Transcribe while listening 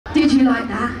you like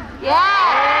that? Yeah!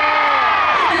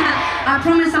 I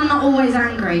promise I'm not always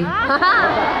angry.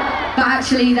 But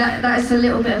actually that is a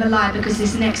little bit of a lie because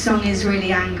this next song is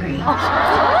really angry. I'm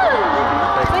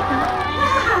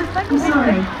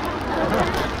sorry.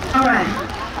 Alright,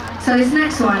 so this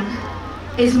next one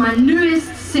is my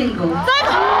newest single.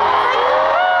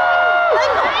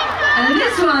 And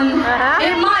this one,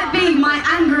 it might be my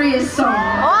angriest song.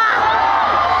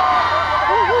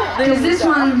 Because this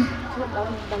one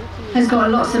has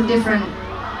got lots of different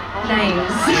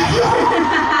names.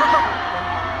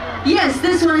 Yes,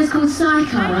 this one is called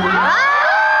Psycho.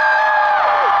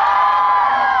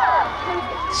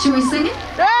 Should we sing it?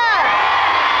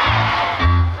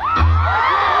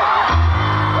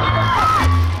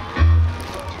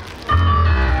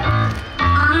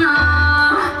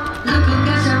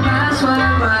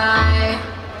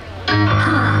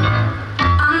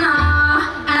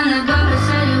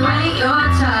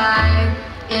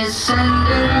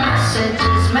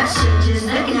 Sending messages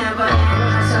that never end.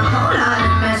 That's a whole lot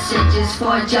of messages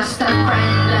for just a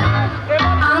friend.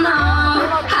 I know,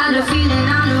 had a feeling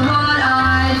I knew what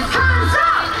I'd. Hands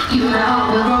up! You met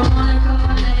up with Veronica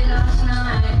late last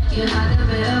night. You had a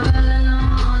bit of Eleanor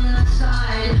on the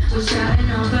side. Was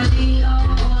chatting over the all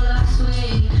last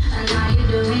week. And now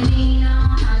you're doing Nina.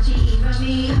 How'd you even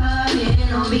meet her?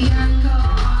 Hitting on Bianca,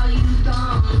 are you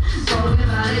dumb? So with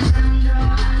Alexandra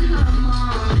and her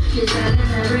mom. You're telling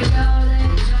every girl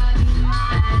they drive you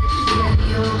mad. Yeah,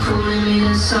 you're calling me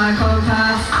the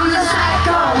psychopath. I'm the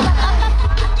psycho.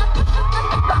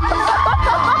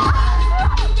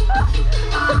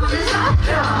 I'm the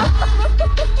psycho.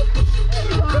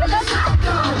 I'm the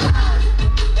psycho.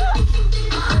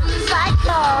 I'm the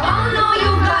psycho. Oh no,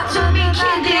 you got to be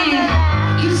kidding.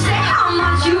 You say how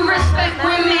much you respect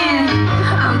women.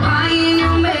 I'm buying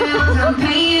your meals, I'm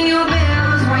paying your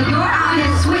bills while you're out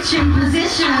here switching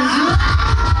positions.